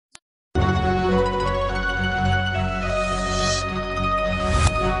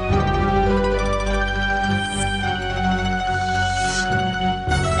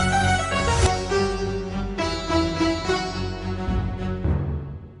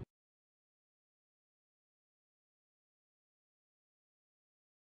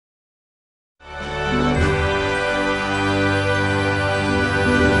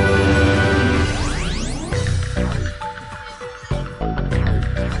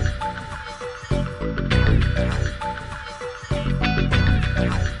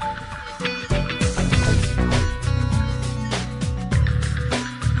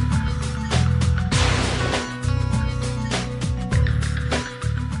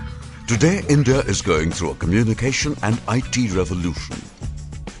Today, India is going through a communication and IT revolution.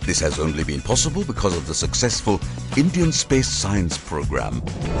 This has only been possible because of the successful Indian Space Science Program.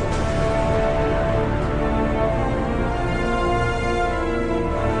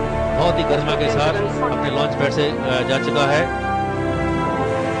 बहुत ही गरिमा के साथ अपने launch pad से जा चुका है।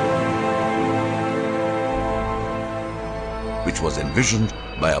 Which was envisioned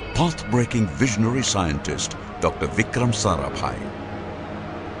by a path-breaking visionary scientist, Dr. Vikram Sarabhai.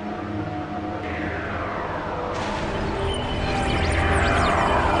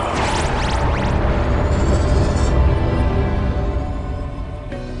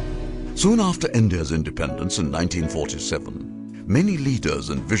 Soon after India's independence in 1947, many leaders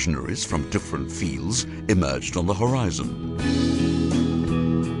and visionaries from different fields emerged on the horizon.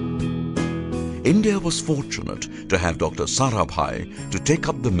 India was fortunate to have Dr. Sarabhai to take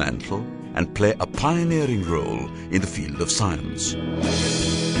up the mantle and play a pioneering role in the field of science.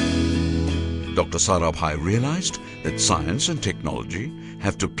 Dr. Sarabhai realized that science and technology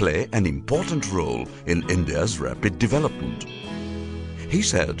have to play an important role in India's rapid development. He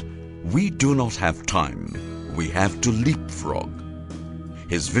said, "We do not have time, we have to leapfrog."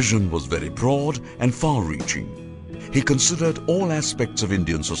 His vision was very broad and far-reaching. He considered all aspects of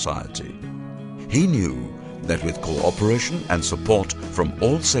Indian society. He knew that with cooperation and support from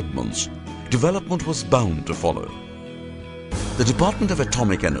all segments, development was bound to follow. The Department of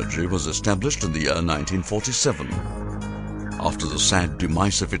Atomic Energy was established in the year 1947. After the sad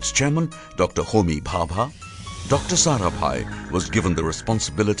demise of its chairman, Dr. Homi Bhabha, Dr. Sarabhai was given the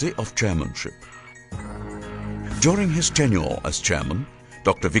responsibility of chairmanship. During his tenure as chairman,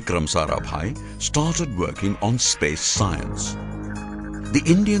 Dr. Vikram Sarabhai started working on space science. The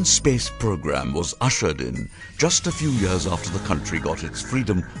Indian space program was ushered in just a few years after the country got its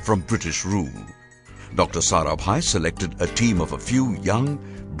freedom from British rule. Dr. Sarabhai selected a team of a few young,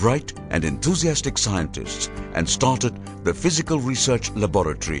 bright and enthusiastic scientists and started the Physical Research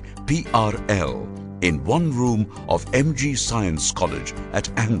Laboratory, PRL, in one room of MG Science College at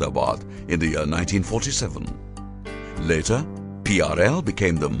Ahmedabad in the year 1947. Later, PRL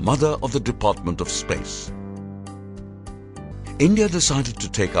became the mother of the Department of Space. India decided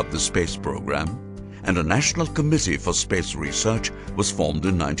to take up the space program, and a National Committee for Space Research was formed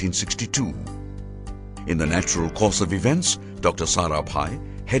in 1962. In the natural course of events, Dr. Sarabhai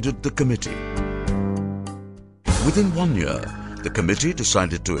headed the committee. Within 1 year, the committee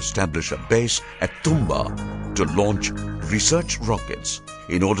decided to establish a base at Tumba to launch research rockets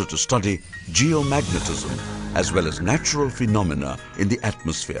in order to study geomagnetism as well as natural phenomena in the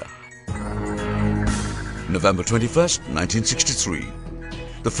atmosphere. November 21st, 1963,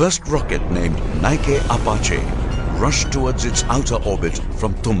 the first rocket named Nike Apache rushed towards its outer orbit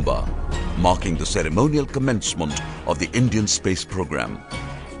from Tumba, marking the ceremonial commencement of the Indian space program.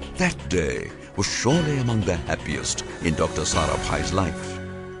 That day was surely among the happiest in Dr. Sarabhai's life.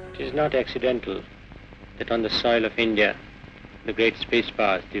 It is not accidental that on the soil of India, the great space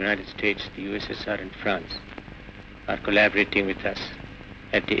powers, the United States, the USSR and France, are collaborating with us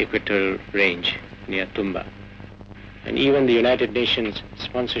at the equatorial range near Tumba. And even the United Nations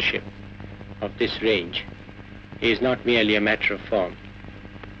sponsorship of this range is not merely a matter of form,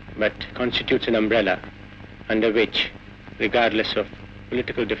 but constitutes an umbrella under which, regardless of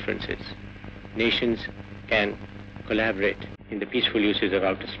political differences, nations can collaborate in the peaceful uses of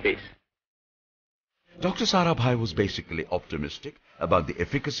outer space. Dr. Sarabhai was basically optimistic about the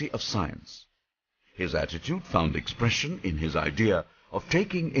efficacy of science. His attitude found expression in his idea of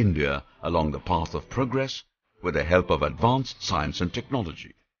taking India along the path of progress with the help of advanced science and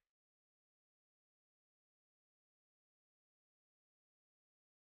technology.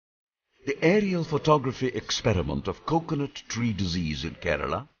 The aerial photography experiment of coconut tree disease in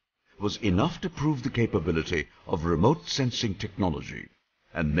Kerala was enough to prove the capability of remote sensing technology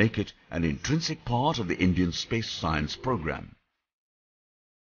and make it an intrinsic part of the Indian space science program.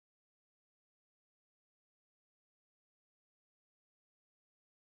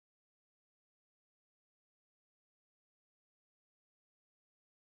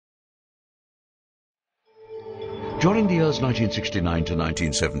 During the years 1969 to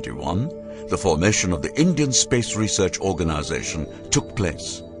 1971, the formation of the Indian Space Research Organization took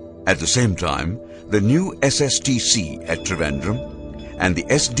place. At the same time, the new SSTC at Trivandrum and the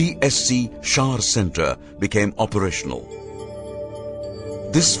SDSC Shar Center became operational.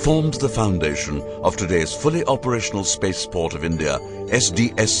 This formed the foundation of today's fully operational spaceport of India,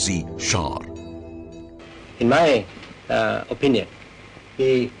 SDSC Shar. In my opinion,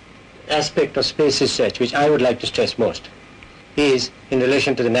 the aspect of space research which I would like to stress most is in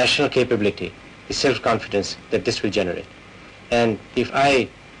relation to the national capability, the self-confidence that this will generate. And if I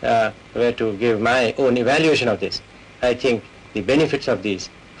were to give my own evaluation of this, I think the benefits of these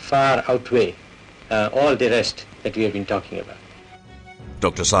far outweigh all the rest that we have been talking about.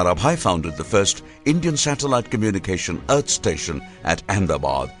 Dr. Sarabhai founded the first Indian satellite communication Earth station at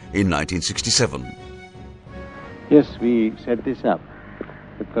Ahmedabad in 1967. Yes, we set this up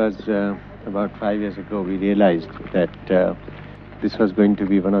because about 5 years ago we realized that this was going to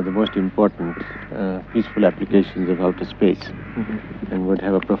be one of the most important peaceful applications of outer space and would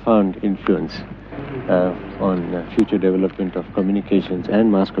have a profound influence on future development of communications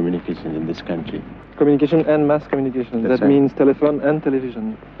and mass communications in this country. Communication and mass communication, that means telephone and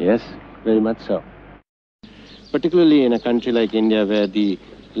television. Yes, very much so. Particularly in a country like India where the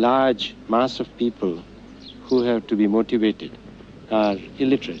large mass of people who have to be motivated are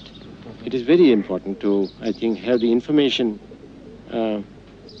illiterate. It is very important to, I think, have the information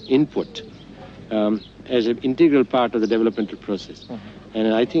input as an integral part of the developmental process.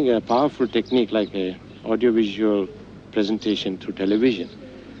 And I think a powerful technique like a audiovisual presentation through television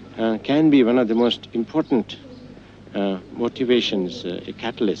can be one of the most important motivations, a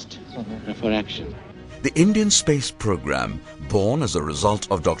catalyst for action. The Indian space program, born as a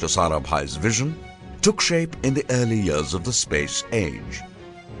result of Dr. Sarabhai's vision, took shape in the early years of the space age.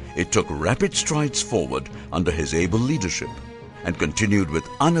 It took rapid strides forward under his able leadership and continued with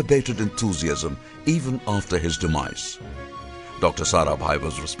unabated enthusiasm even after his demise. Dr. Sarabhai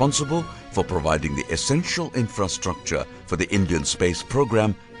was responsible for providing the essential infrastructure for the Indian space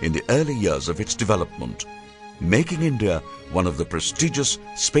program in the early years of its development, making India one of the prestigious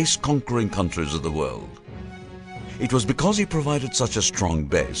space-conquering countries of the world. It was because he provided such a strong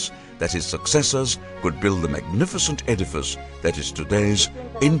base that his successors could build the magnificent edifice that is today's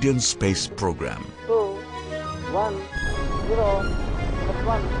Indian space program. 2, 1, 0,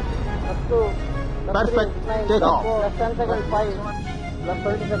 +1, +2, Perfect. Take off. +10 seconds, 5,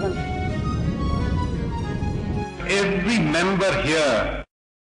 +20 seconds. Every member here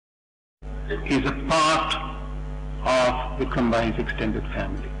is a part of Vikram Bhai's extended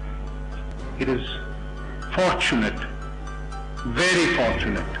family. It is fortunate, very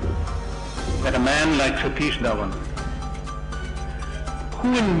fortunate, that a man like Satish Dhawan, who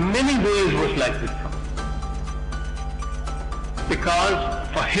in many ways was like Vikram, because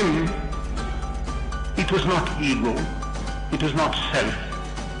for him it was not ego, it was not self,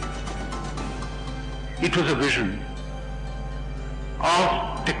 it was a vision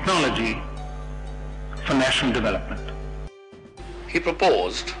of technology for national development. He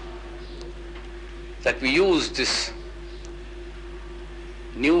proposed that we use this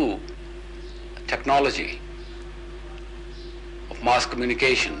new technology of mass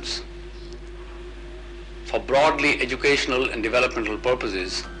communications for broadly educational and developmental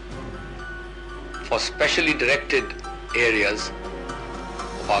purposes for specially directed areas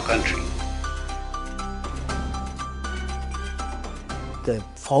of our country. The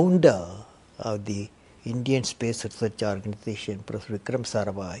founder of the Indian Space Research Organization, Professor Vikram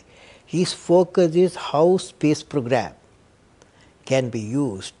Sarabhai, his focus is how space program can be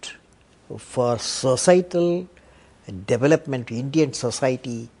used for societal development, Indian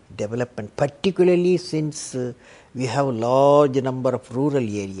society development, particularly since we have a large number of rural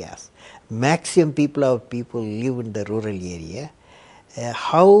areas. Maximum people live in the rural area.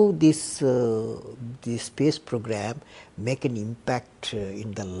 How this space program make an impact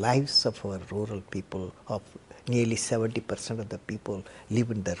in the lives of our rural people. Of nearly 70% of the people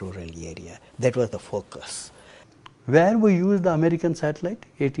live in the rural area. That was the focus. Where we used the American satellite,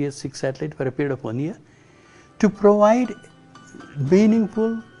 ATS-6 satellite, for a period of 1 year to provide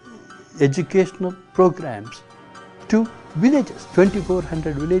meaningful educational programs to villages,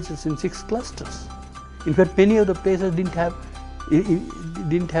 2,400 villages in 6 clusters. In fact, many of the places didn't have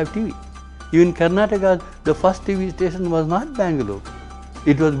TV. Even Karnataka, the first TV station was not Bangalore,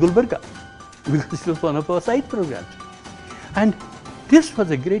 it was Gulbarga, because it was one of our side programs. And this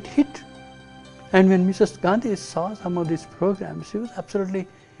was a great hit. And when Mrs. Gandhi saw some of these programs, she was absolutely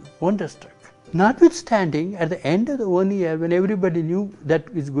wonderstruck. Notwithstanding, at the end of the 1 year, when everybody knew that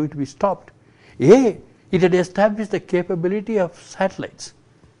it was going to be stopped, it had established the capability of satellites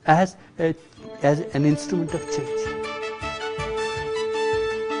as an instrument of change.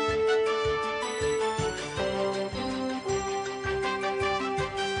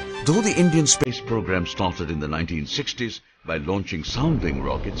 Though the Indian space program started in the 1960s by launching sounding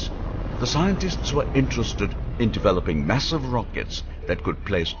rockets, the scientists were interested in developing massive rockets that could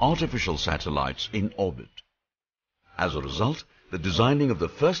place artificial satellites in orbit. As a result, the designing of the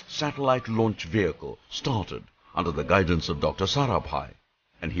first satellite launch vehicle started under the guidance of Dr. Sarabhai,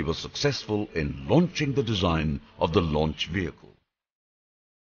 and he was successful in launching the design of the launch vehicle.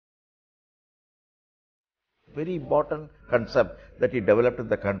 very important concept that he developed in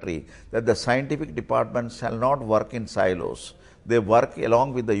the country, that the scientific departments shall not work in silos. They work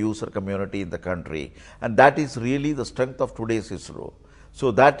along with the user community in the country, and that is really the strength of today's ISRO.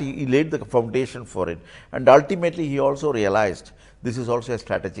 So that he laid the foundation for it, and ultimately he also realized this is also a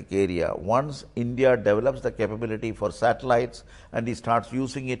strategic area. Once India develops the capability for satellites and he starts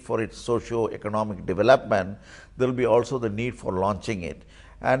using it for its socio-economic development, there will be also the need for launching it.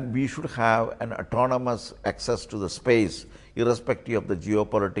 And we should have an autonomous access to the space, irrespective of the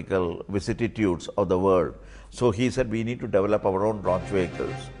geopolitical vicissitudes of the world. So he said we need to develop our own launch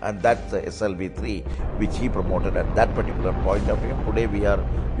vehicles, and that's the SLV-3, which he promoted at that particular point of time. Today we are,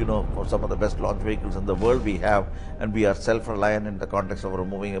 for some of the best launch vehicles in the world we have, and we are self-reliant in the context of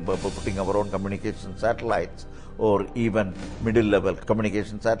putting our own communication satellites, or even middle-level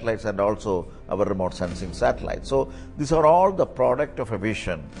communication satellites, and also our remote sensing satellites. So these are all the product of a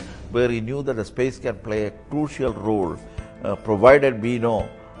vision where he knew that the space can play a crucial role, provided we know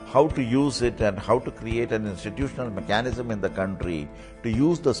how to use it and how to create an institutional mechanism in the country to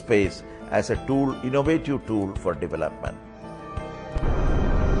use the space as a tool, innovative tool for development.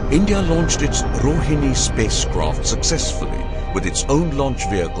 India launched its Rohini spacecraft successfully with its own launch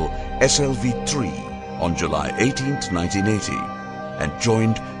vehicle SLV-3 on July 18, 1980, and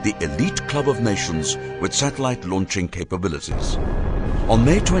joined the elite club of nations with satellite launching capabilities. On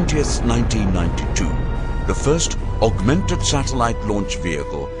May 20, 1992, the first augmented satellite launch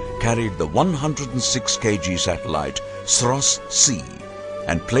vehicle carried the 106 kg satellite SROS-C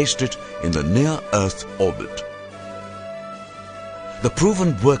and placed it in the near-Earth orbit. The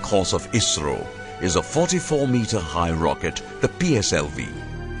proven workhorse of ISRO is a 44-meter high rocket, the PSLV.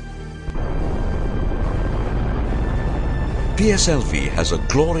 PSLV has a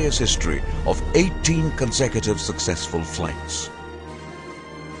glorious history of 18 consecutive successful flights.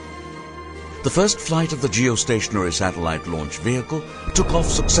 The first flight of the geostationary satellite launch vehicle took off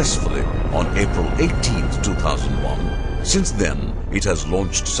successfully on April 18, 2001. Since then, it has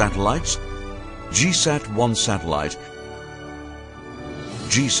launched satellites, GSAT-1 satellite,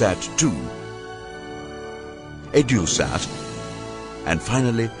 GSAT-2, EduSat, and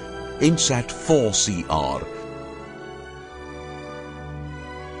finally INSAT-4CR.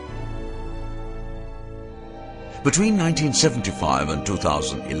 Between 1975 and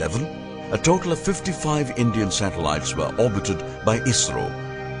 2011, a total of 55 Indian satellites were orbited by ISRO.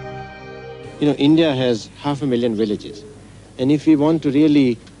 India has 500,000 villages, and if we want to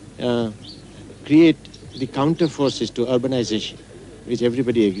really create the counter forces to urbanization, which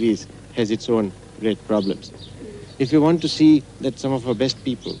everybody agrees has its own great problems, if we want to see that some of our best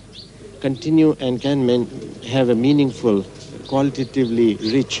people continue and can have a meaningful, qualitatively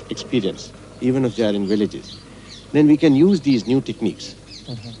rich experience, even if they are in villages, then we can use these new techniques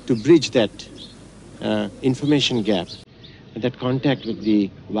to bridge that information gap, that contact with the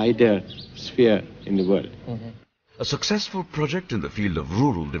wider sphere in the world. A successful project in the field of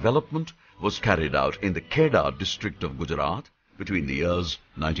rural development was carried out in the Kheda district of Gujarat between the years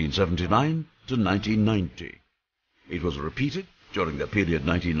 1979 to 1990. It was repeated during the period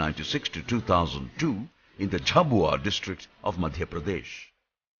 1996 to 2002 in the Jhabua district of Madhya Pradesh.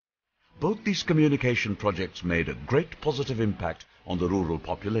 Both these communication projects made a great positive impact on the rural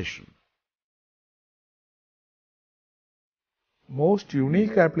population. Most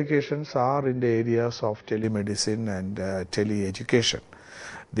unique applications are in the areas of telemedicine and tele-education.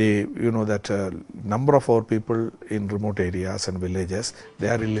 That number of our people in remote areas and villages, they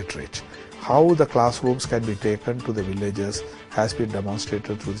are illiterate. How the classrooms can be taken to the villages has been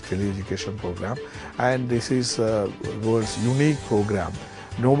demonstrated through the tele-education program, and this is world's unique program.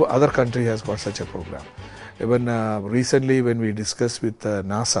 No other country has got such a program. Even recently when we discussed with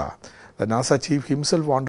NASA, the NASA chief himself wanted